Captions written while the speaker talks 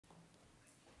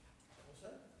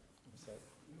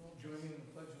join me in the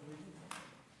Pledge of Allegiance?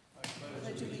 I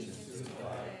pledge allegiance to the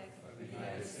flag of the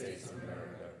United States of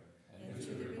America and to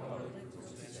the republic for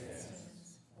which it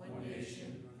stands, one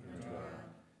nation, under God,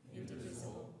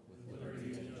 indivisible, with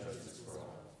liberty and justice for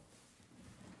all.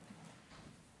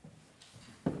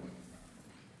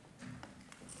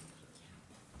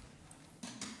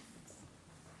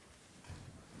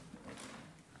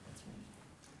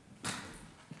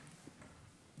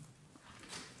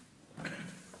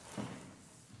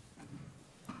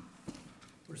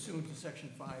 Pursuant to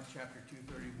Section 5, Chapter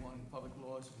 231, Public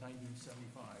Laws of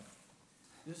 1975.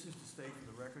 This is to state for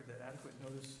the record that adequate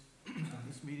notice of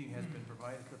this meeting has been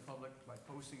provided to the public by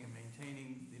posting and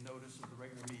maintaining the notice of the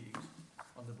regular meetings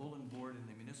on the bulletin board in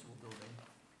the municipal building,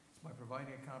 by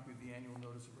providing a copy of the annual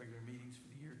notice of regular meetings for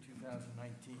the year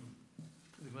 2019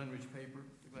 to the Glen Ridge paper,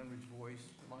 the Glen Ridge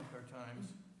Voice, the Montclair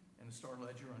Times, and the Star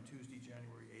Ledger on Tuesday,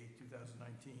 January 8,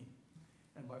 2019,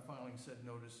 and by filing said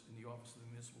notice in the office of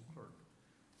the municipal clerk.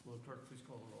 Will the clerk please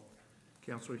call the roll?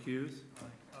 Councilor Hughes.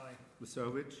 Aye.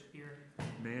 Lisovich. Here.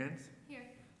 Mans. Here.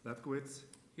 Lefkowitz.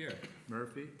 Here.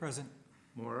 Murphy. Present.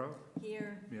 Morrow.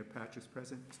 Here. Mayor Patrick's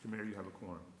present. Mr. Mayor, you have a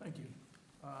quorum. Thank you.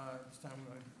 This time I'm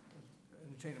going to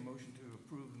entertain a motion to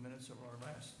approve the minutes of our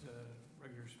last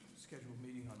regular scheduled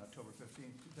meeting on October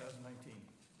 15th, 2019.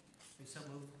 So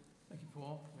moved. Thank you,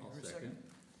 Paul. May I hear a second?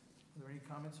 Are there any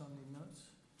comments on the minutes?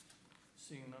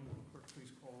 Seeing none, will the clerk please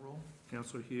call roll?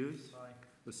 Councilor Hughes. Aye.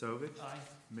 Lisovich. Aye.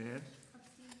 Mans.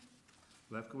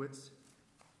 Lefkowitz.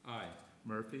 Aye.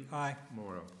 Murphy. Aye.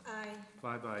 Morrow. Aye.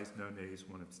 5 ayes, no nays,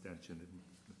 1 abstention, and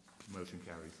the motion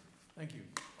carries. Thank you.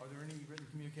 Are there any written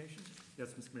communications?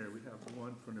 Yes, Mr. Mayor, we have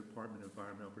one from the Department of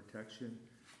Environmental Protection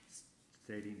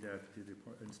stating that the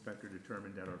inspector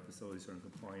determined that our facilities are in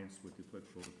compliance with the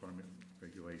applicable department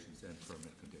regulations and permit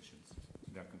conditions.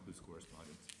 And that concludes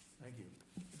correspondence. Thank you.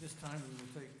 At this time, we will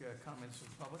take comments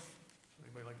from the public. Would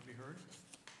anybody like to be heard?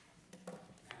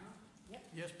 Yep.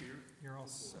 Yes, Peter. You're all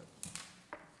set.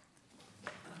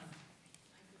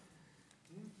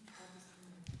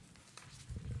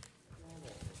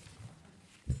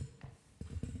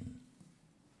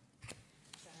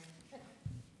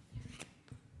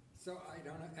 So I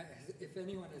don't know, if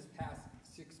anyone has passed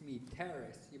 6 Mead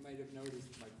Terrace, you might have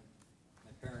noticed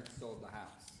my parents sold the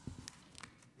house.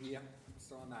 Yep,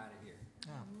 so I'm out of here.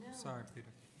 Oh, No. sorry,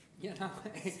 Peter. You know,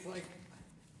 it's like,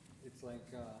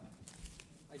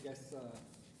 I guess,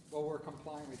 well, we're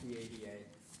complying with the ADA.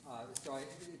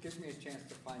 It gives me a chance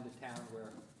to find a town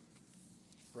where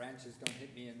branches don't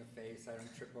hit me in the face, I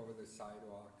don't trip over the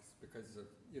sidewalks because of,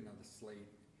 the slate.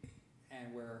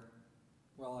 And where,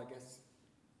 well, I guess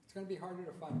it's gonna be harder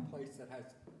to find a place that has,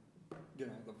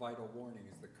 the vital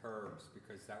warnings, the curbs,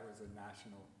 because that was a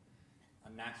national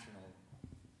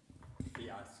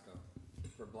fiasco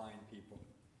for blind people.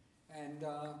 And,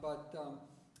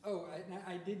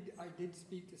 I did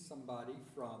speak to somebody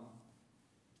from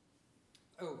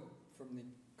the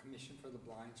Commission for the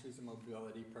Blind. She was a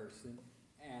mobility person,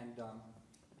 and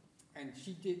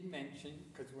she did mention,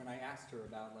 because when I asked her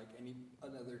about like any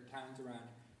other towns around,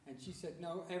 and she said,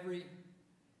 no, every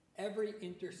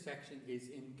intersection is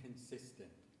inconsistent.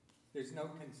 There's no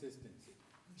consistency.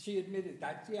 She admitted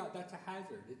that's a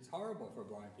hazard. It's horrible for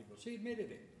blind people. She admitted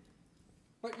it.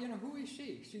 But who is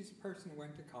she? She's a person who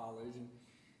went to college and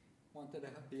wanted to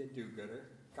be a do-gooder,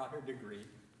 got her degree.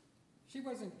 She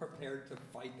wasn't prepared to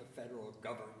fight the federal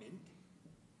government,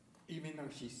 even though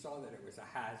she saw that it was a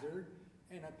hazard.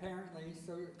 And apparently,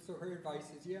 so her advice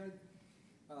is,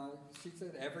 she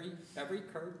said every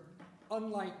curb,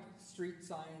 unlike street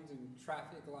signs and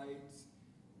traffic lights,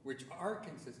 which are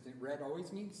consistent, red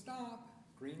always means stop,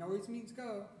 green always means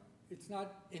go. It's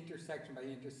not intersection by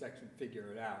intersection, figure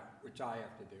it out, which I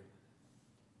have to do.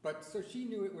 But so she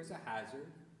knew it was a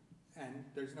hazard, and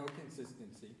there's no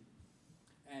consistency.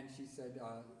 And she said,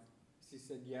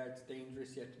 yeah, it's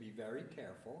dangerous, you have to be very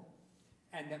careful.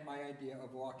 And that my idea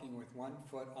of walking with 1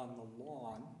 foot on the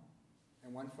lawn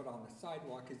and 1 foot on the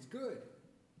sidewalk is good.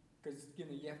 Because,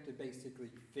 you have to basically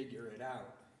figure it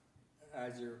out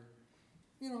as you're,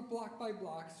 block by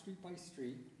block, street by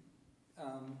street,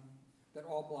 that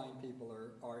all blind people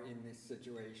are in this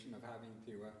situation of having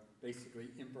to basically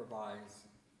improvise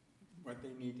what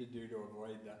they need to do to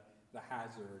avoid the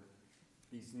hazard,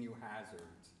 these new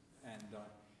hazards.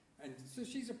 And so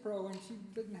she's a pro, and she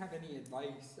didn't have any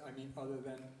advice, other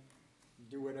than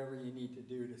do whatever you need to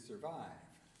do to survive,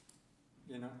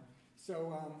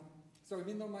 So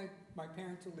even though my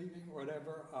parents are leaving,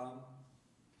 whatever,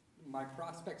 my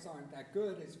prospects aren't that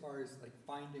good as far as like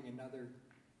finding another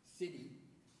city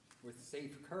with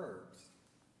safe curbs.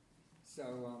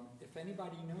 So if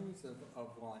anybody knows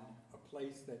of one, a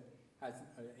place that has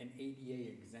an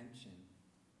ADA exemption,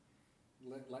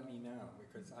 let me know,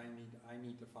 because I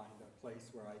need to find a place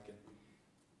where I can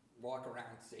walk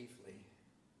around safely.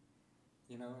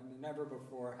 You know, and never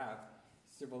before have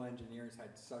civil engineers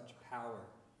had such power,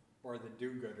 or the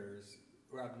do-gooders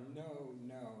who have no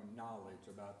knowledge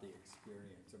about the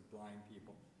experience of blind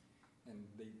people. And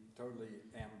they totally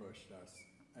ambushed us.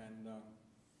 And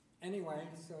anyway,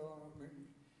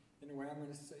 I'm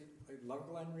gonna say, I love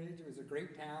Glen Ridge. It was a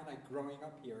great town. Growing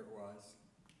up here,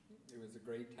 it was a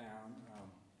great town.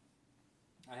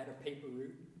 I had a paper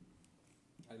route.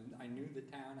 I knew the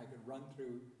town. I could run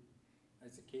through,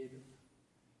 as a kid,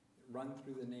 run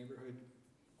through the neighborhood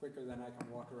quicker than I can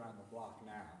walk around the block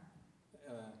now.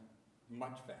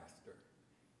 Much faster.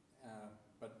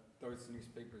 But those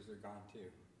newspapers are gone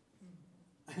too.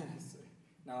 So,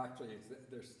 no, actually,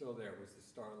 they're still there. It was the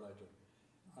Star Ledger.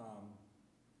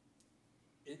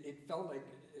 It felt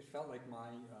like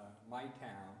my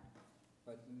town,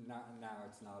 but now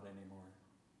it's not anymore.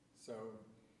 So,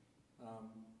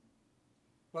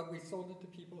 but we sold it to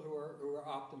people who are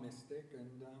optimistic,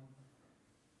 and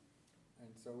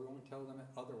so we won't tell them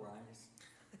otherwise.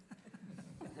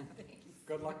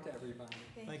 Good luck to everybody.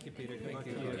 Thank you, Peter. Good luck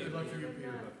to you,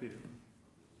 Peter.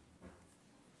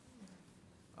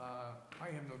 I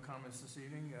have no comments this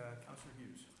evening. Councilor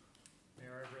Hughes.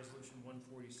 Mayor, I have Resolution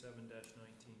 147-19.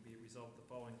 Be it resolved the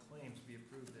following claims be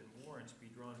approved and warrants be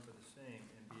drawn for the same,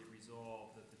 and be it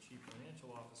resolved that the Chief Financial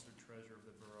Officer, Treasurer of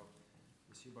the Borough,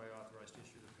 is hereby authorized to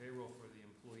issue the payroll for the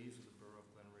employees of the Borough of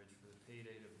Glen Ridge for the pay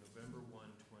date of November 1,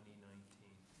 2019.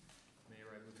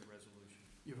 Mayor, I move the resolution.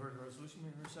 You've heard the resolution.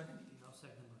 May I hear a second? I'll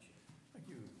second the motion. Thank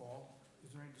you, Paul.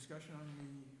 Is there any discussion on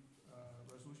the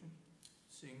resolution?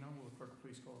 Seeing none, will the clerk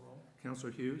please call the roll?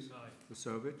 Councilor Hughes. Aye.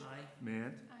 Pasovich. Aye.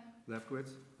 Mand. Aye.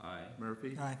 Lefkowitz. Aye.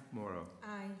 Murphy. Aye. Morrow.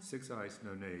 Aye. 6 ayes,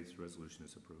 no nays. Resolution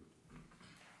is approved.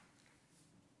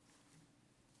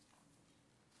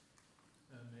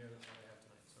 Mayor, that's all I have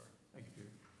tonight, sorry. Thank you,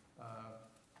 Peter.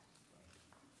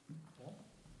 Paul?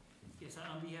 Yes,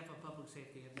 on behalf of Public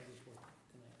Safety, I have no report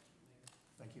tonight, Mayor.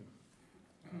 Thank you.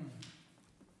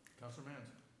 Councilor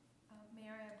Mans.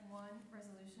 Mayor, I have one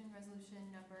resolution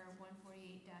number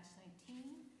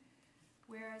 148-19.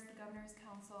 Whereas the Governor's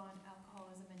Council on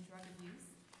Alcoholism and Drug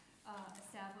Abuse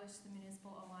established the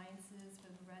municipal alliances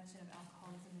for the prevention of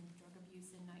alcoholism and drug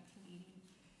abuse in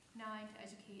 1989 to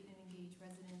educate and engage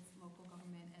residents, local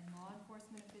government, and law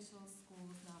enforcement officials,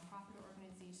 schools, nonprofit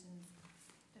organizations,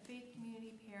 the faith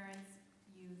community, parents,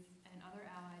 youth, and other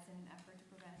allies in an effort to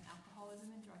prevent alcoholism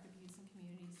and drug abuse in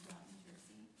communities throughout New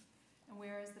Jersey. And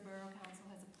whereas the Borough Council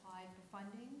has applied for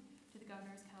funding to the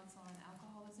Governor's Council on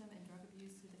Alcoholism and Drug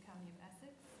Abuse through the County of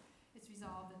Essex, it's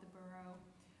resolved that the Borough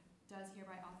does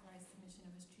hereby authorize submission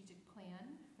of a strategic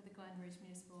plan for the Glen Ridge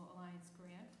Municipal Alliance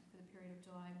Grant for the period of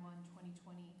July 1,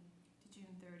 2020 to June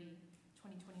 30,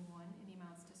 2021 in the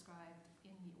amounts described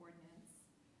in the ordinance.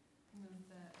 I move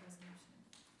the resolution.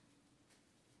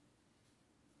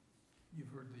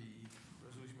 You've heard the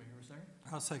resolution. May I hear a second?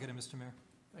 I'll second it, Mr. Mayor.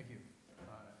 Thank you.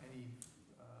 Any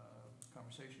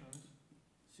conversation on this?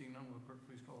 Seeing none, will the clerk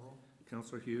please call the roll?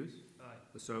 Councilor Hughes. Aye.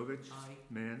 Pasovich. Aye.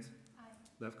 Mand. Aye.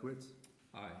 Lefkowitz.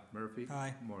 Aye. Murphy.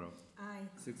 Aye. Morrow. Aye.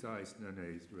 6 ayes, no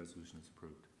nays. The resolution is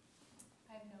approved.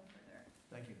 I have no further.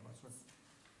 Thank you, Councilor.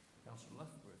 Councilor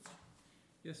Lefkowitz.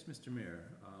 Yes, Mr. Mayor.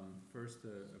 First,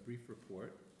 a brief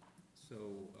report.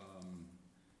 So,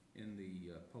 in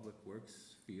the Public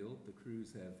Works field, the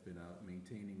crews have been out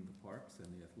maintaining the parks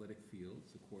and the athletic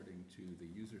fields according to the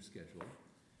user schedule.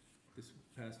 This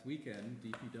past weekend,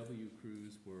 DPW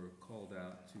crews were called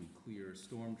out to clear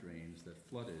storm drains that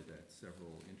flooded at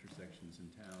several intersections in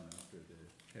town after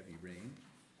the heavy rain.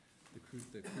 The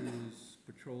crews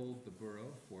patrolled the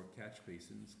borough for catch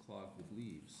basins clogged with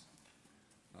leaves.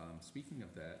 Speaking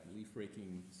of that, leaf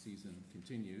raking season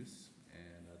continues,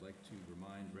 and I'd like to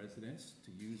remind residents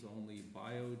to use only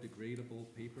biodegradable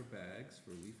paper bags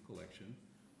for leaf collection.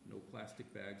 No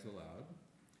plastic bags allowed.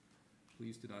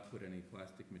 Please do not put any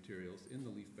plastic materials in the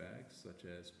leaf bags, such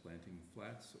as planting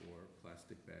flats or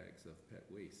plastic bags of pet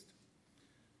waste.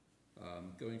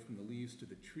 Going from the leaves to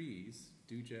the trees,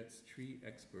 Dujet's Tree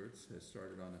Experts has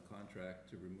started on a contract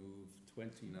to remove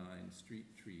 29 street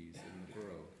trees in the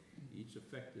borough. Each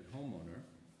affected homeowner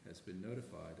has been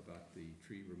notified about the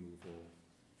tree removal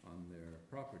on their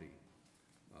property.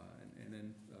 And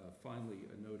then finally,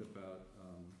 a note about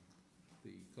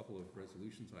the couple of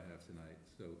resolutions I have tonight.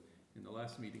 So, in the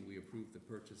last meeting, we approved the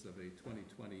purchase of a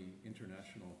 2020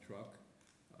 International truck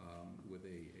with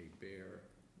a bare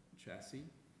chassis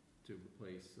to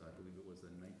replace, I believe it was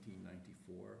a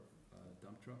 1994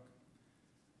 dump truck.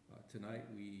 Tonight,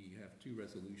 we have two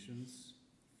resolutions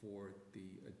for the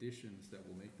additions that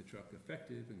will make the truck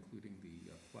effective, including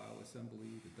the plow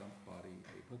assembly, the dump body,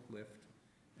 a hook lift,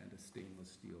 and a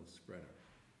stainless steel spreader.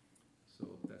 So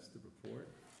that's the report,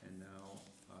 and now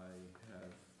I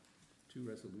have two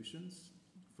resolutions.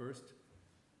 First,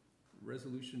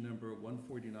 resolution number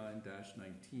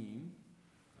 149-19,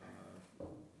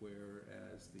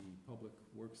 whereas the Public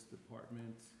Works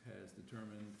Department has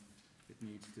determined it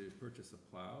needs to purchase a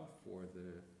plow for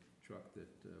the truck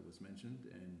that was mentioned,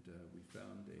 and we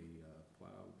found a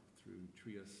plow through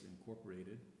Trias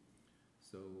Incorporated.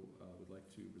 So we'd like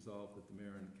to resolve that the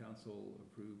mayor and council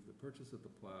approve the purchase of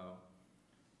the plow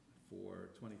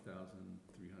for $20,379.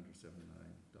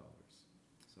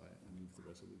 So I move the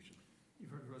resolution. You've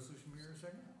heard the resolution, Mayor,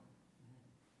 second?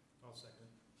 I'll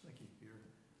second. Thank you, Peter.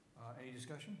 Any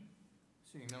discussion?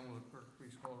 Seeing none, will the clerk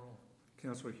please call the roll?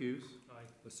 Councilor Hughes, Aye.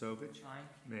 Lesovich, Aye.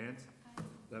 Mans, Aye.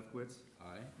 Lefkowitz,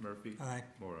 Aye. Murphy, Aye.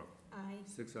 Morrow. Aye.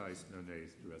 6 ayes, no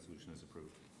nays. The resolution is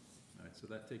approved. All right, so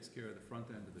that takes care of the front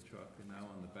end of the truck, and now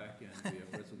on the back end, we have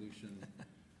resolution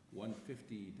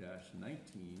 150-19,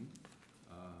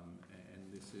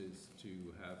 and this is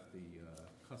to have the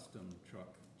custom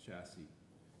truck chassis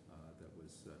that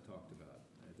was talked about.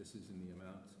 This is in the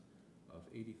amount of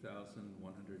 $80,157,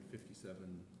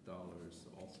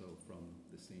 also from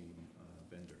the same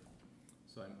vendor.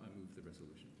 So I move the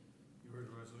resolution. You heard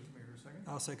the resolution, Mayor, second?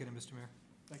 I'll second it, Mr. Mayor.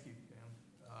 Thank you, Dan.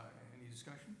 Any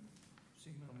discussion?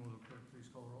 Seeing none, will the clerk please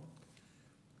call the roll?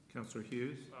 Councilor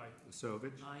Hughes, Aye.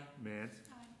 Lesovich, Aye. Mans,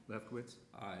 Aye. Lefkowitz,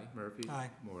 Aye. Murphy, Aye.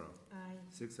 Morrow. Aye.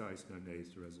 6 ayes, no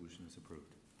nays. The resolution is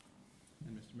approved.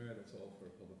 And Mr. Mayor, that's all for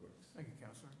Public Works. Thank you,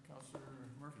 Counselor. Counselor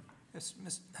Murphy.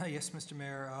 Yes, Mr.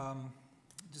 Mayor.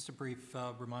 Just a brief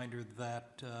reminder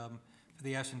that for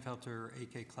the Ashenfelter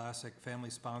AK Classic, family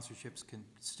sponsorships can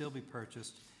still be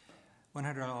purchased.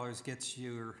 $100 gets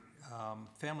your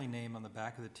family name on the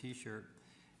back of the T-shirt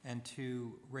and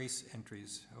 2 race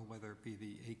entries, whether it be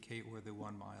the 8K or the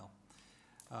 1 mile.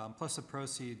 Plus the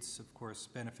proceeds, of course,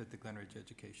 benefit the Glen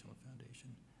Educational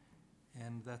Foundation.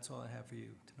 And that's all I have for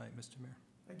you tonight, Mr. Mayor.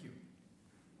 Thank you.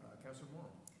 Counselor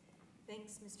Morrow.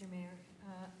 Thanks, Mr. Mayor.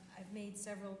 I've made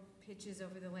several pitches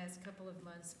over the last couple of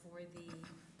months for the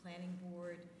planning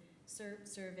board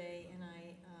survey, and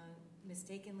I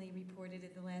mistakenly reported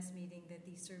at the last meeting that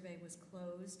the survey was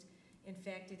closed. In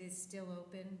fact, it is still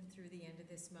open through the end of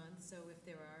this month, so if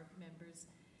there are members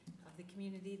of the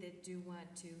community that do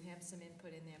want to have some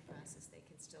input in that process, they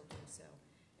can still do so.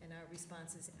 And our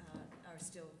responses are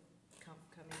still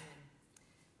coming in.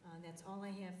 That's all I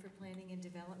have for planning and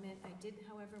development. I did,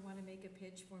 however, want to make a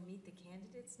pitch for Meet the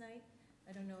Candidates Night.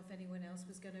 I don't know if anyone else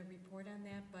was going to report on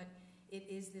that, but it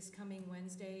is this coming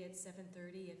Wednesday at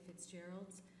 7:30 at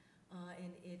Fitzgerald's,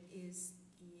 and it is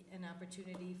an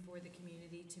opportunity for the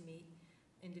community to meet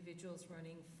individuals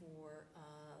running for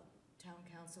town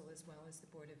council as well as the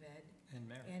Board of Ed And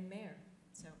Mayor. and mayor.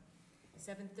 So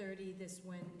 7:30 this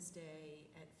Wednesday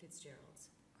at Fitzgerald's,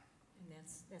 and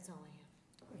that's all I have.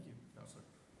 Thank you, Counselor.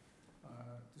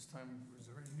 This time, is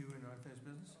there any new and unfinished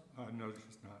business? No,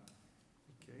 there's not.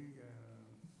 Okay,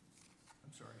 I'm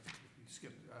sorry, you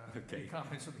skipped. Okay. Any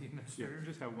comments of the Yeah, administrator?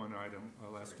 just have one item.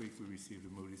 Last week, we received a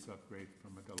Moody's upgrade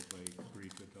from a AA3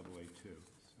 to a AA2.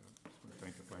 So just want to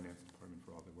thank the finance department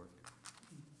for all their work.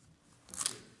 That's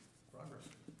good. Progress.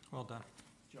 Well done.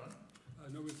 John?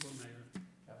 No report, Mayor.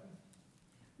 Captain?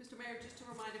 Mr. Mayor, just to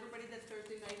remind everybody that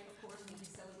Thursday night, of course, we'll be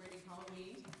celebrating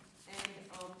Halloween, and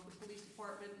the police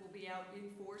department will be out in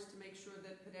force to make sure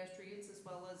that pedestrians as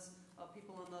well as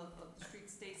people on the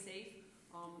streets stay safe.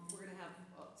 We're going to have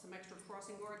some extra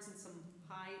crossing guards in some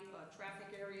high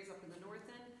traffic areas up in the north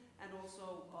end, and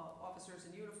also officers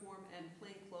in uniform and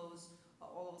plain clothes.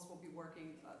 All of us will be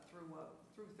working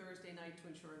through Thursday night to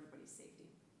ensure everybody's safety.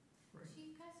 Right.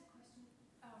 Chief, can I ask a question?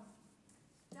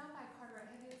 Down by Carteret,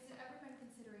 has there ever been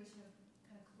consideration of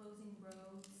kind of closing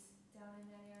roads down in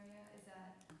that area? Is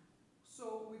that?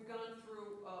 So we've gone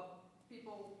through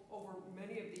people over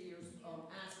many of the years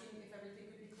asking if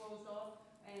everything could be closed off.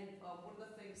 And one of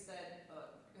the things that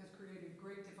has created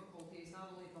great difficulty is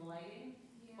not only the lighting,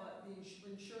 but the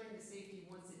ensuring the safety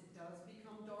once it does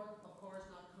become dark of cars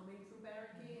not coming through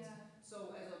barricades. Yeah.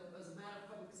 So as a matter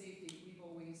of public safety, we've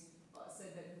always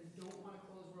said that we don't want to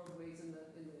close roadways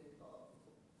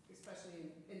especially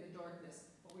in the darkness.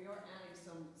 But we are adding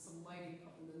some lighting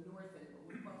up in the north end, where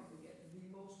we probably get the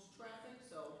most traffic.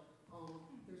 So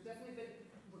there's definitely been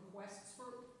requests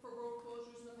for road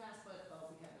closures in the past, but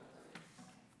we have not done it.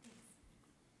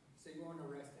 So you won't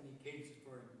arrest any kids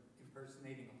for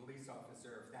impersonating a police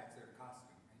officer if that's their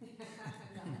costume, right?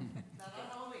 Not on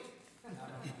Halloween.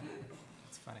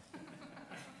 It's funny.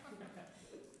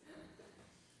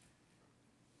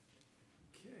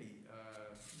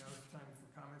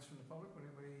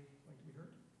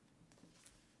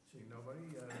 Seeing nobody,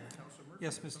 Councilor Murphy?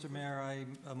 Yes, Mr. Mayor, I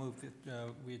move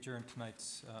that we adjourn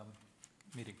tonight's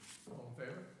meeting. All in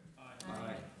favor?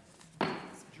 Aye.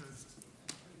 Adjourned.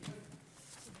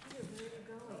 Peter, where are you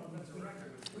going? That's a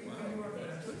record.